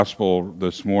Gospel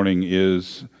this morning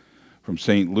is from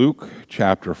St. Luke,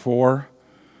 chapter 4,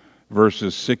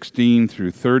 verses 16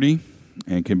 through 30,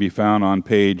 and can be found on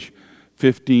page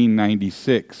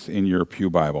 1596 in your Pew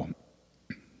Bible.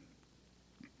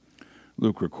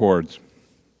 Luke records,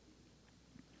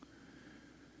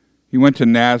 "He went to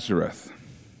Nazareth,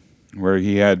 where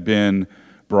he had been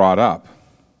brought up.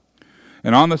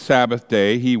 And on the Sabbath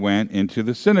day he went into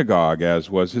the synagogue,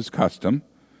 as was his custom,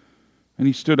 and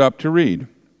he stood up to read.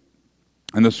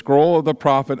 And the scroll of the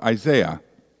prophet Isaiah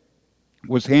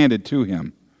was handed to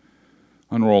him.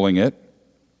 Unrolling it,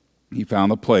 he found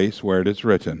the place where it is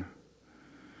written,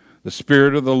 'The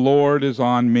Spirit of the Lord is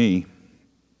on me,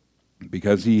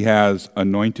 because he has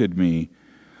anointed me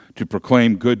to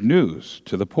proclaim good news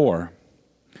to the poor.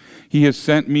 He has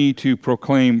sent me to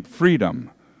proclaim freedom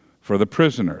for the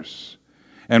prisoners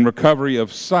and recovery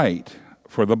of sight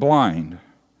for the blind,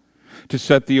 to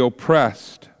set the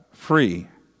oppressed free,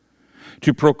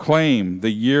 to proclaim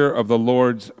the year of the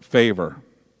Lord's favor.'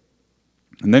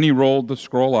 And then he rolled the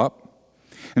scroll up,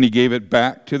 and he gave it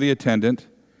back to the attendant,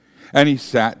 and he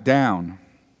sat down.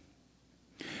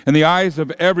 And the eyes of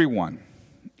everyone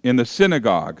in the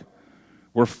synagogue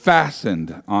were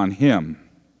fastened on him.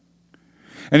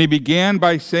 And he began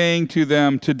by saying to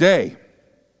them, 'Today,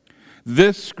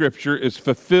 this scripture is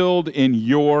fulfilled in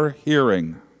your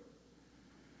hearing.'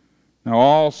 Now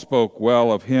all spoke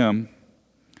well of him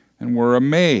and were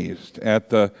amazed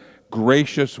at the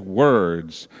gracious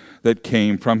words that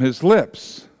came from his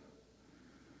lips.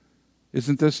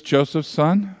 'Isn't this Joseph's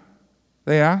son?'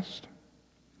 they asked.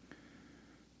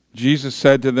 Jesus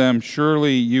said to them,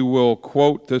 'Surely you will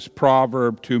quote this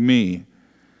proverb to me,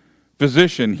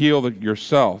 "Physician, heal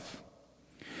yourself."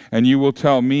 And you will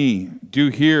tell me, "Do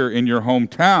here in your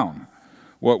hometown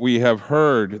what we have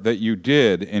heard that you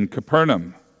did in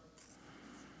Capernaum."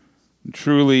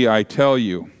 Truly I tell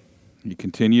you,' he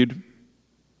continued,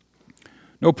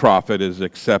 'no prophet is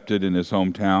accepted in his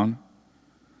hometown.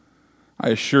 I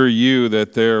assure you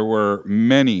that there were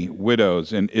many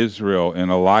widows in Israel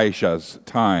in Elijah's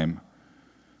time,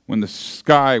 when the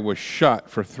sky was shut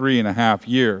for 3.5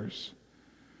 years,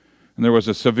 and there was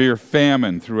a severe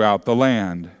famine throughout the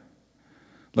land.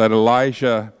 That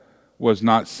Elijah was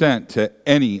not sent to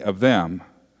any of them,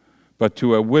 but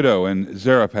to a widow in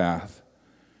Zarephath,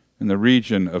 in the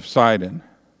region of Sidon.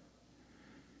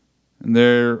 And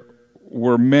there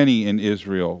were many in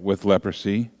Israel with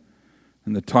leprosy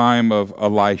in the time of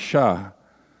Elisha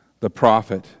the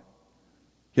prophet.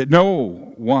 Yet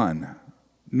no one,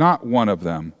 not one of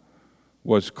them,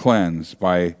 was cleansed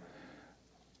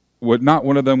not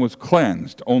one of them was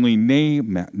cleansed, only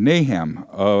Nahum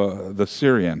the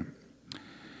Syrian.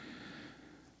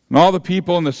 And all the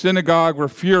people in the synagogue were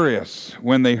furious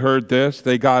when they heard this.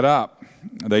 They got up.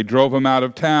 They drove him out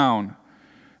of town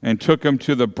and took him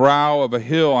to the brow of a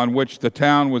hill on which the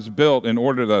town was built in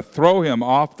order to throw him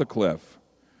off the cliff.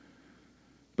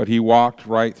 But he walked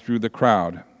right through the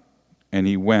crowd, and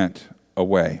he went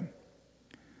away."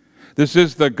 This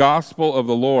is the gospel of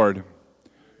the Lord.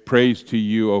 Praise to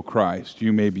you, O Christ.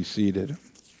 You may be seated.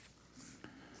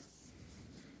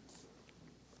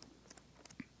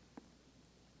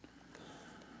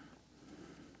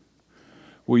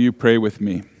 Will you pray with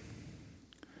me?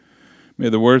 May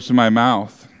the words of my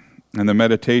mouth and the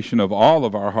meditation of all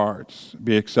of our hearts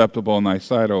be acceptable in thy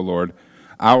sight, O Lord,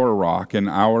 our rock and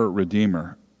our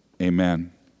Redeemer.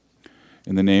 Amen.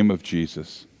 In the name of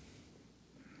Jesus.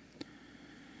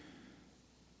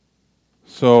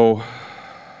 So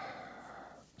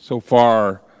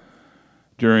far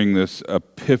during this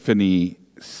Epiphany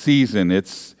season,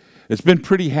 it's been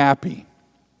pretty happy.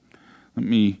 Let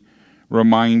me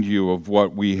remind you of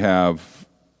what we have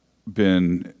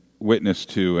been witness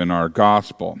to in our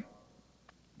gospel.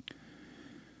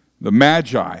 The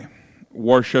Magi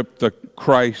worshiped the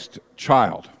Christ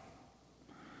child.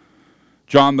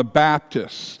 John the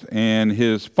Baptist and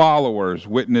his followers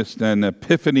witnessed an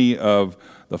epiphany of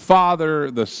the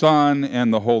Father, the Son,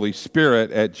 and the Holy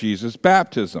Spirit at Jesus'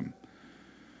 baptism.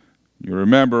 You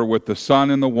remember, with the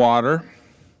Son in the water,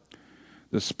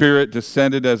 the Spirit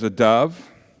descended as a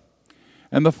dove,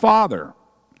 and the Father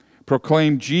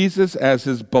proclaimed Jesus as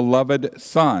his beloved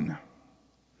Son.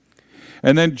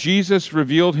 And then Jesus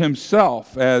revealed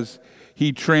himself as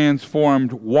he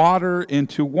transformed water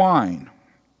into wine.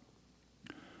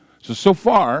 So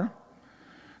far,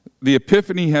 the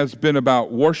Epiphany has been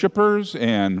about worshipers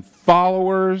and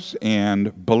followers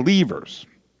and believers.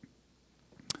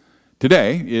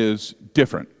 Today is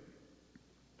different.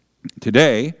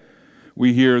 Today,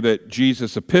 we hear that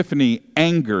Jesus' Epiphany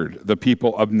angered the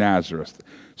people of Nazareth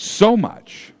so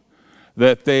much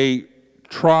that they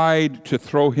tried to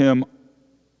throw him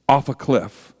off a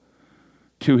cliff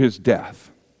to his death.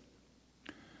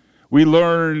 We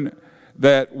learn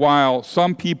that while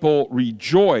some people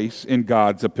rejoice in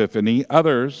God's epiphany,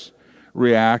 others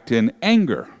react in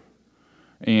anger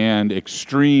and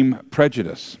extreme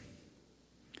prejudice.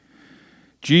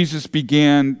 Jesus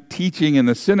began teaching in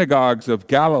the synagogues of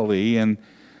Galilee, and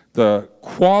the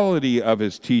quality of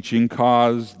his teaching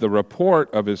caused the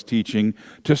report of his teaching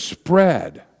to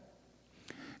spread.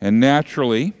 And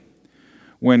naturally,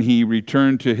 when he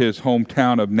returned to his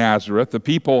hometown of Nazareth, the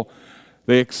people,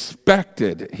 they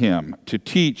expected him to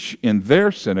teach in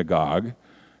their synagogue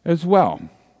as well.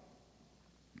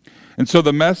 And so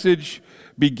the message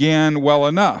began well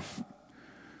enough.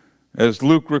 As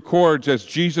Luke records, as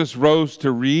Jesus rose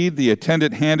to read, the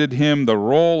attendant handed him the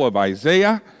roll of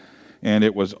Isaiah, and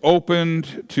it was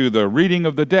opened to the reading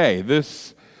of the day.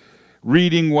 This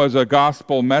reading was a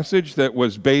gospel message that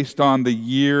was based on the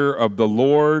year of the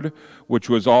Lord, which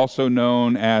was also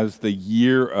known as the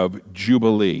year of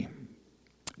Jubilee.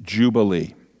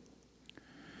 Jubilee.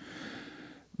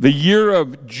 The year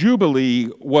of Jubilee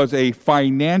was a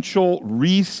financial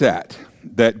reset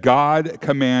that God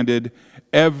commanded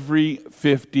every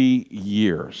 50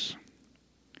 years.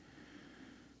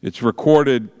 It's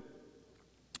recorded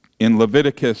in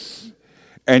Leviticus,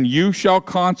 "And you shall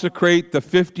consecrate the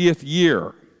 50th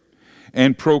year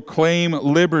and proclaim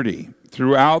liberty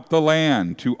throughout the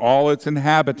land to all its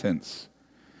inhabitants.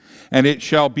 And it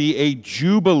shall be a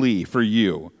jubilee for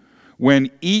you, when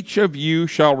each of you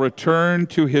shall return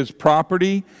to his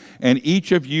property, and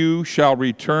each of you shall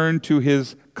return to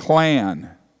his clan.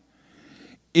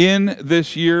 In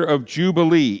this year of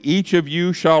Jubilee, each of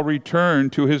you shall return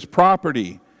to his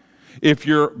property. If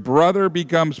your brother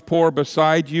becomes poor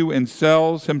beside you and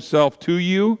sells himself to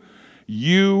you,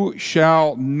 you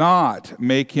shall not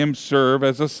make him serve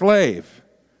as a slave.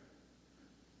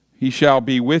 He shall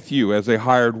be with you as a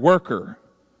hired worker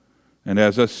and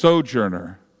as a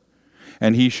sojourner,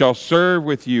 and he shall serve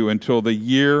with you until the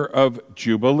year of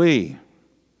Jubilee.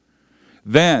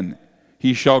 Then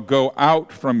he shall go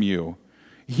out from you,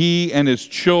 he and his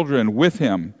children with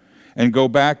him, and go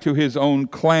back to his own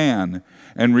clan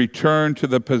and return to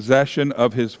the possession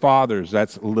of his fathers."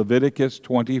 That's Leviticus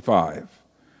 25,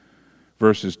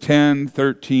 verses 10,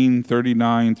 13,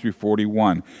 39 through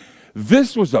 41.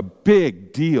 This was a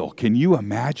big deal. Can you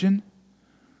imagine?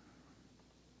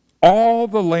 All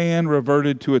the land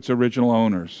reverted to its original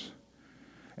owners,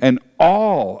 and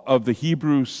all of the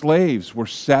Hebrew slaves were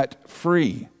set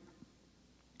free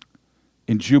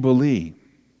in Jubilee.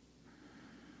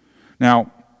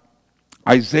 Now,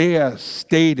 Isaiah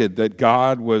stated that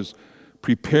God was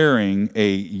preparing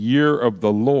a year of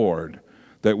the Lord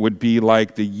that would be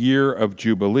like the year of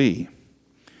Jubilee.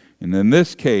 And in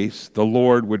this case, the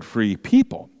Lord would free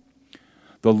people.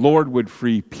 The Lord would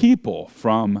free people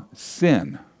from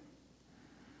sin.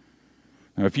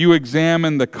 Now, if you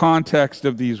examine the context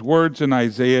of these words in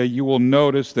Isaiah, you will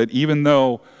notice that even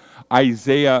though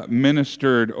Isaiah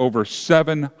ministered over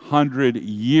 700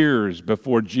 years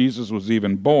before Jesus was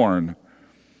even born,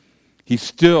 he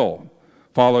still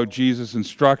followed Jesus'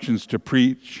 instructions to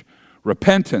preach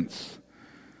repentance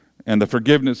and the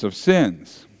forgiveness of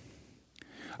sins.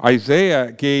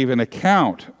 Isaiah gave an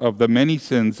account of the many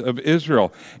sins of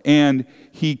Israel, and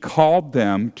he called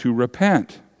them to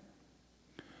repent.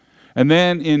 And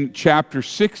then in chapter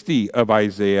 60 of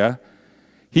Isaiah,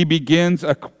 he begins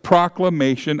a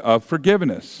proclamation of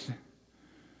forgiveness.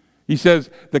 He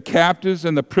says, the captives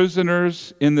and the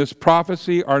prisoners in this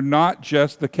prophecy are not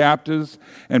just the captives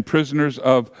and prisoners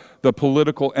of the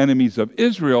political enemies of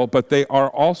Israel, but they are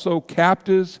also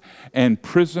captives and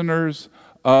prisoners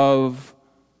of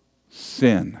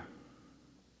sin.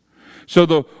 So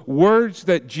the words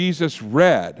that Jesus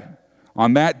read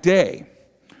on that day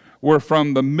were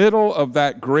from the middle of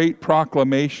that great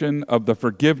proclamation of the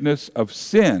forgiveness of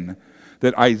sin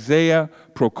that Isaiah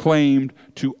proclaimed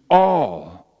to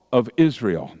all of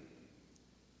Israel.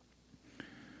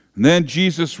 And then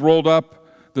Jesus rolled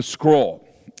up the scroll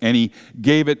and he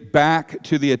gave it back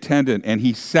to the attendant, and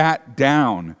he sat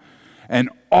down, and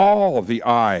all the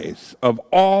eyes of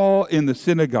all in the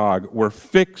synagogue were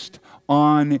fixed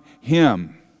on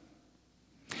him.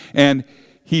 And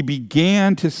he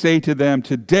began to say to them,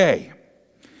 "Today,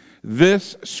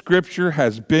 this scripture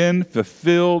has been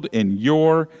fulfilled in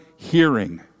your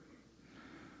hearing."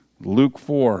 Luke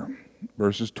 4,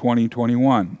 verses 20,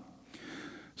 21.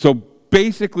 So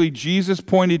basically, Jesus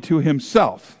pointed to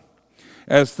himself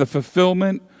as the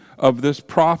fulfillment of this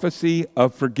prophecy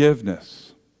of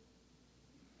forgiveness.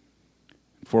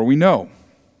 For we know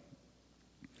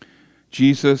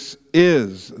Jesus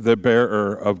is the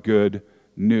bearer of good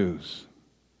news.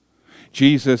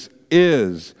 Jesus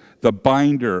is the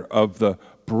binder of the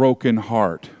broken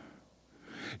heart.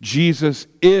 Jesus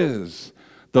is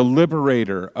the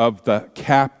liberator of the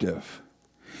captive.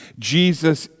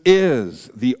 Jesus is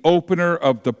the opener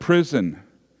of the prison.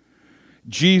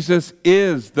 Jesus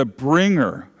is the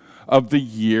bringer of the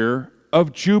year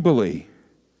of Jubilee.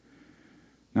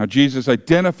 Now, Jesus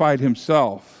identified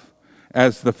himself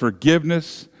as the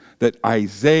forgiveness that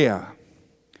Isaiah,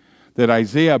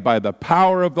 by the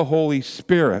power of the Holy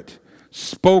Spirit,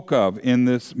 spoke of in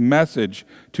this message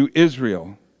to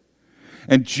Israel.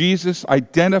 And Jesus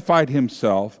identified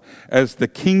himself as the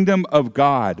kingdom of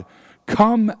God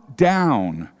come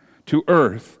down to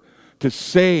earth to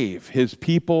save his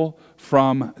people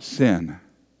from sin.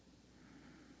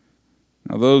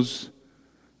 Now, those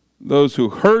who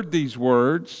heard these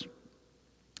words,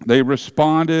 they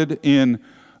responded in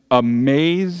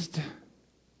amazed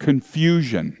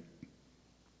confusion.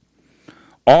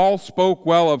 All spoke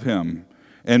well of him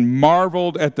and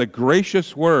marveled at the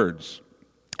gracious words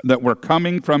that were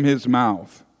coming from his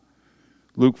mouth.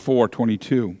 Luke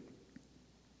 4:22.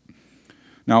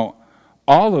 Now,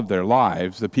 all of their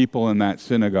lives, the people in that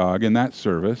synagogue, in that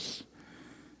service,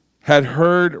 had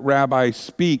heard Rabbi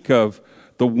speak of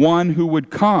the one who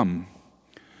would come,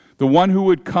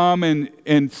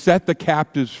 and set the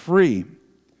captives free.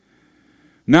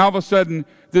 Now, all of a sudden,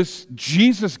 this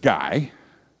Jesus guy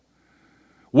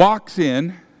walks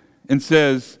in and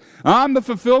says, I'm the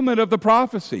fulfillment of the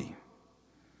prophecy.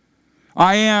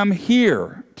 I am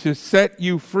here to set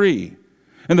you free.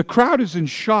 And the crowd is in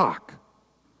shock.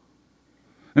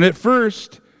 And at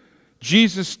first,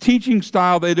 Jesus' teaching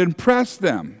style, they'd impressed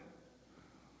them.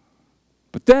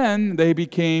 But then they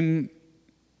became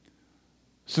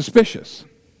suspicious.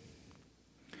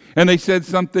 And they said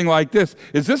something like this,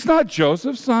 is this not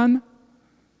Joseph's son?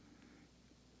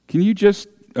 Can you just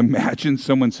imagine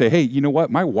someone say, hey, you know what?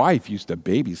 My wife used to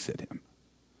babysit him.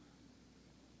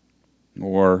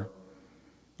 Or,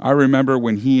 I remember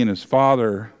when he and his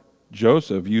father,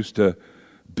 Joseph, used to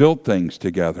build things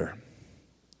together.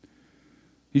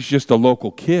 He's just a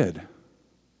local kid.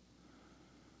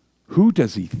 Who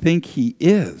does he think he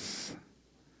is?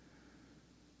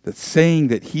 That's saying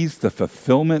that he's the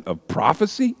fulfillment of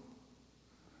prophecy?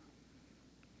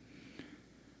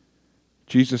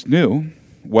 Jesus knew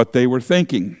what they were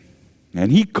thinking,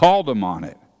 and he called them on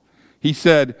it. He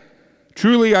said,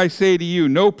 truly I say to you,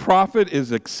 no prophet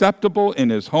is acceptable in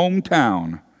his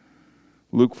hometown.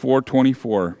 Luke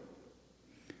 4:24.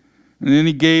 And then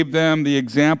he gave them the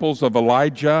examples of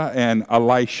Elijah and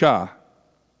Elisha.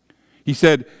 He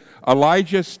said,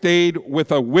 Elijah stayed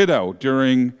with a widow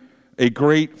during a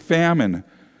great famine.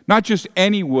 Not just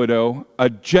any widow, a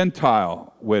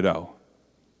Gentile widow.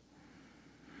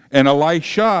 And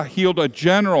Elisha healed a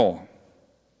general.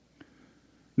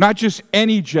 Not just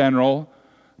any general,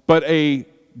 but a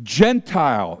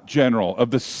Gentile general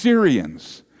of the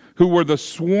Syrians, who were the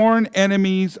sworn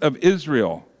enemies of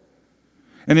Israel.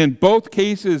 And in both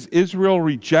cases, Israel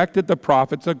rejected the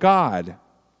prophets of God.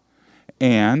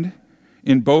 And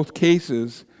in both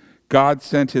cases, God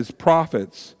sent his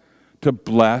prophets to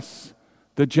bless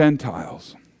the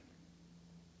Gentiles.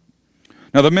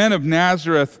 Now, the men of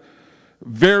Nazareth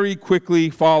very quickly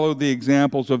followed the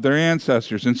examples of their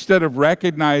ancestors. Instead of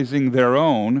recognizing their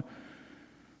own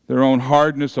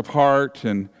hardness of heart,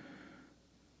 and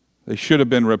they should have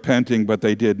been repenting, but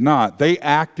they did not. They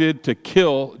acted to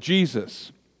kill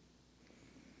Jesus.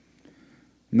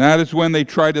 And that is when they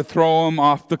tried to throw him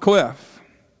off the cliff.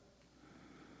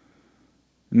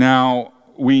 Now,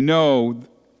 we know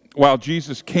while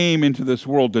Jesus came into this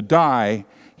world to die,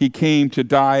 he came to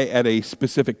die at a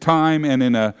specific time and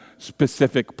in a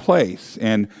specific place.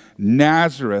 And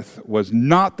Nazareth was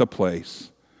not the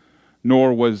place,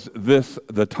 nor was this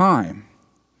the time.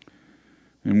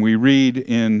 And we read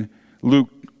in Luke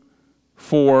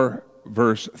 4,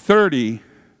 verse 30,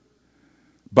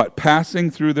 but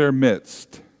passing through their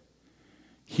midst,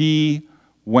 he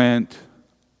went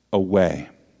away.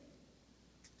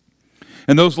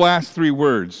 And those last three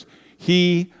words,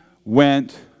 he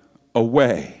went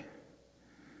away,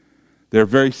 they're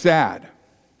very sad.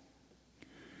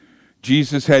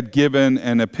 Jesus had given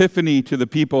an epiphany to the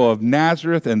people of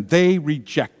Nazareth, and they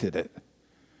rejected it.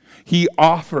 He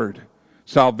offered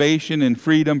salvation and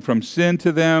freedom from sin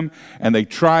to them, and they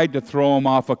tried to throw him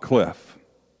off a cliff.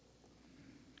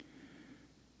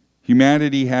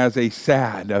 Humanity has a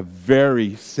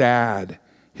very sad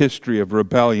history of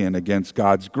rebellion against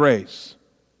God's grace.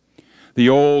 The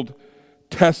Old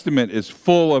Testament is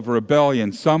full of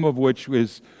rebellion, some of which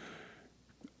is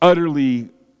utterly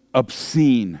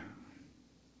obscene.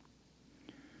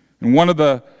 And one of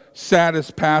the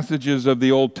saddest passages of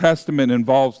the Old Testament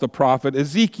involves the prophet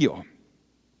Ezekiel.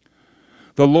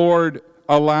 The Lord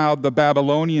allowed the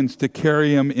Babylonians to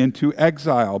carry him into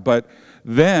exile, but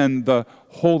then the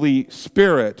Holy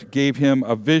Spirit gave him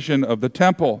a vision of the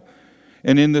temple.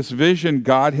 And in this vision,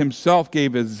 God himself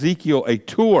gave Ezekiel a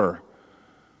tour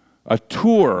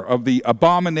of the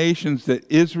abominations that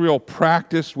Israel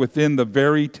practiced within the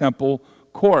very temple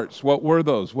courts. What were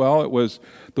those? Well, it was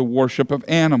the worship of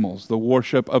animals, the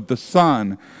worship of the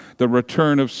sun, the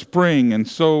return of spring, and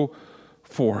so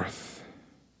forth.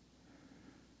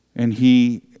 And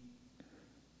he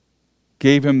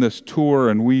gave him this tour,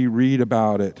 and we read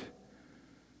about it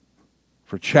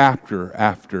for chapter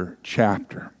after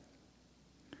chapter.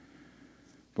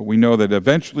 But we know that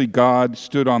eventually God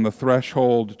stood on the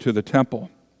threshold to the temple.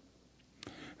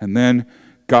 And then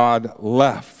God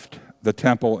left the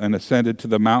temple and ascended to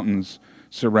the mountains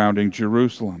surrounding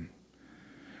Jerusalem.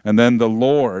 And then the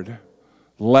Lord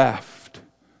left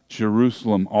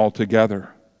Jerusalem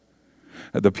altogether.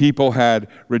 The people had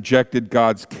rejected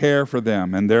God's care for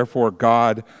them, and therefore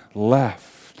God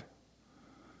left.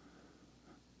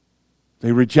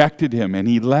 They rejected him, and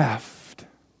he left.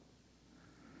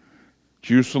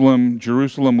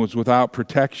 Jerusalem was without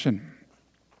protection,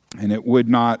 and it would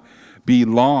not be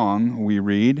long, we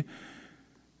read,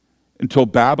 until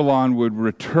Babylon would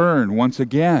return once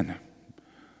again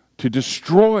to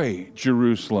destroy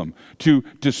Jerusalem, to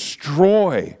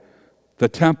destroy the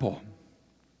temple.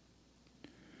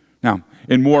 Now,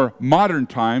 in more modern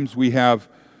times, we have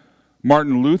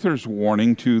Martin Luther's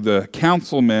warning to the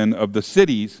councilmen of the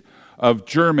cities of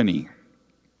Germany.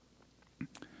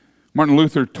 Martin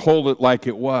Luther told it like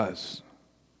it was.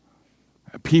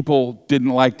 People didn't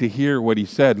like to hear what he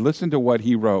said. Listen to what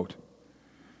he wrote.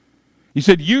 He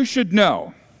said, "You should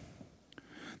know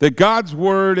that God's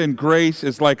word and grace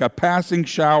is like a passing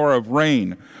shower of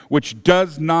rain, which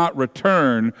does not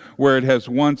return where it has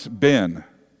once been.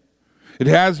 It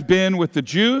has been with the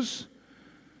Jews,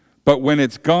 but when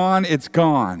it's gone, it's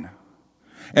gone.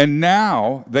 And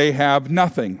now they have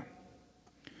nothing."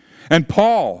 And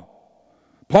Paul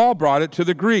brought it to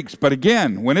the Greeks, but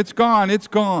again, when it's gone, it's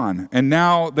gone. And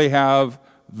now they have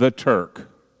the Turk.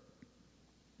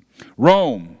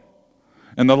 Rome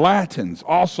and the Latins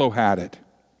also had it.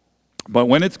 But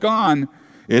when it's gone,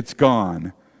 it's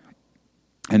gone.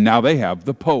 And now they have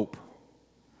the Pope.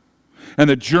 And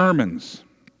the Germans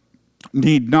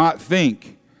need not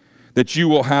think that you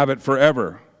will have it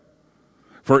forever.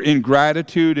 For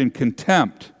ingratitude and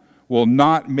contempt will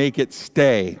not make it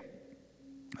stay.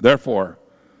 Therefore,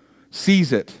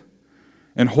 seize it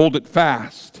and hold it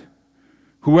fast,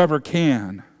 whoever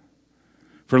can.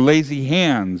 For lazy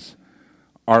hands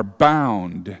are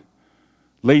bound.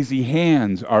 Lazy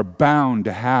hands are bound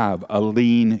to have a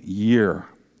lean year.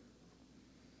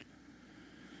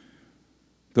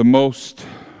 The most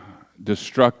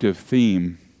destructive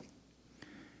theme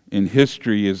in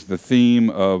history is the theme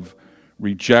of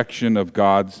rejection of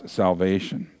God's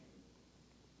salvation.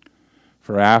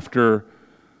 For after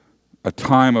a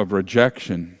time of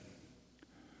rejection,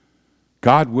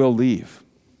 God will leave.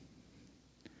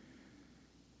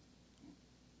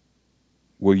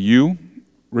 Will you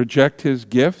reject his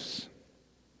gifts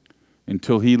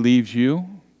until he leaves you?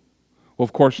 Well,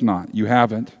 of course not. You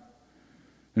haven't.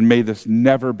 And may this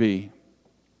never be.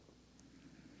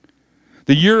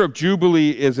 The year of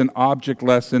Jubilee is an object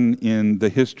lesson in the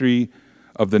history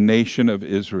of the nation of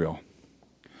Israel.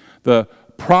 The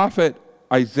prophet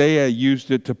Isaiah used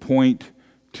it to point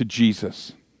to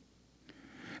Jesus.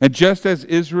 And just as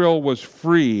Israel was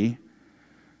free,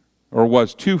 or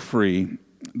was to free,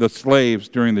 the slaves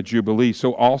during the Jubilee,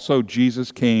 so also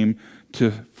Jesus came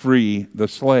to free the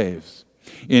slaves.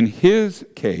 In his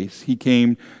case, he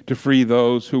came to free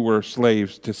those who were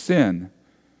slaves to sin.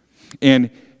 And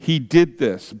he did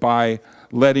this by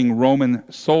letting Roman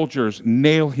soldiers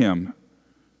nail him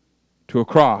to a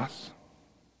cross.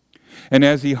 And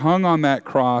as he hung on that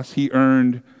cross, he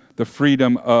earned the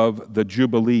freedom of the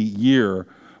Jubilee year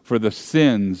for the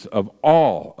sins of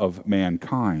all of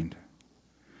mankind.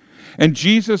 And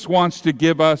Jesus wants to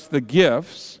give us the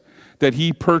gifts that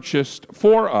he purchased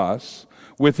for us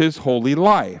with his holy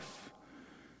life,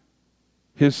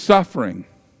 his suffering,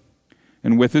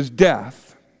 and with his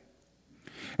death.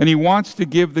 And he wants to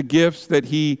give the gifts that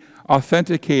he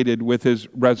authenticated with his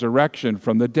resurrection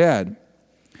from the dead.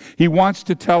 He wants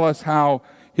to tell us how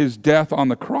his death on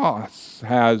the cross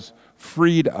has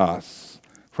freed us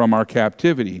from our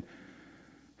captivity,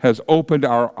 has opened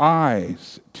our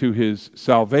eyes to his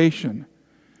salvation,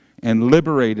 and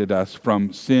liberated us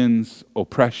from sin's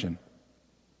oppression.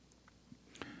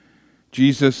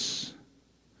 Jesus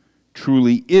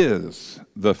truly is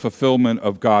the fulfillment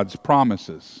of God's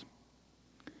promises.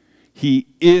 He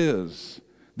is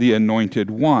the Anointed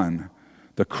One,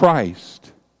 the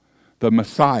Christ, the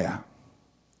Messiah.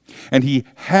 And he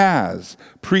has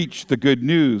preached the good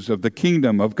news of the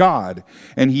kingdom of God,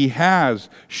 and he has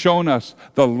shown us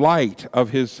the light of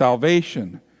his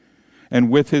salvation. And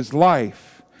with his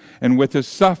life, and with his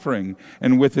suffering,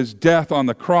 and with his death on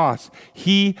the cross,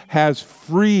 he has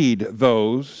freed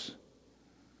those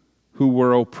who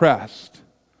were oppressed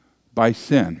by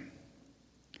sin.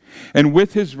 And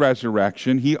with his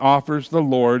resurrection, he offers the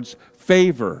Lord's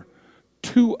favor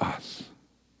to us.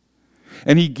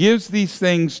 And he gives these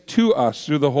things to us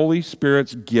through the Holy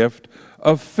Spirit's gift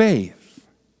of faith.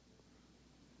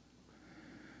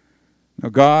 Now,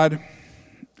 God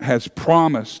has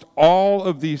promised all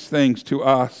of these things to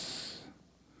us.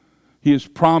 He has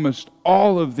promised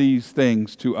all of these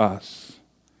things to us.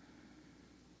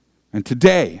 And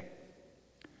today,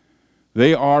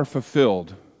 they are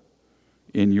fulfilled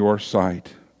in your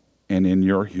sight and in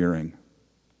your hearing.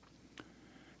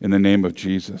 In the name of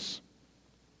Jesus,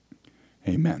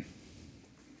 amen.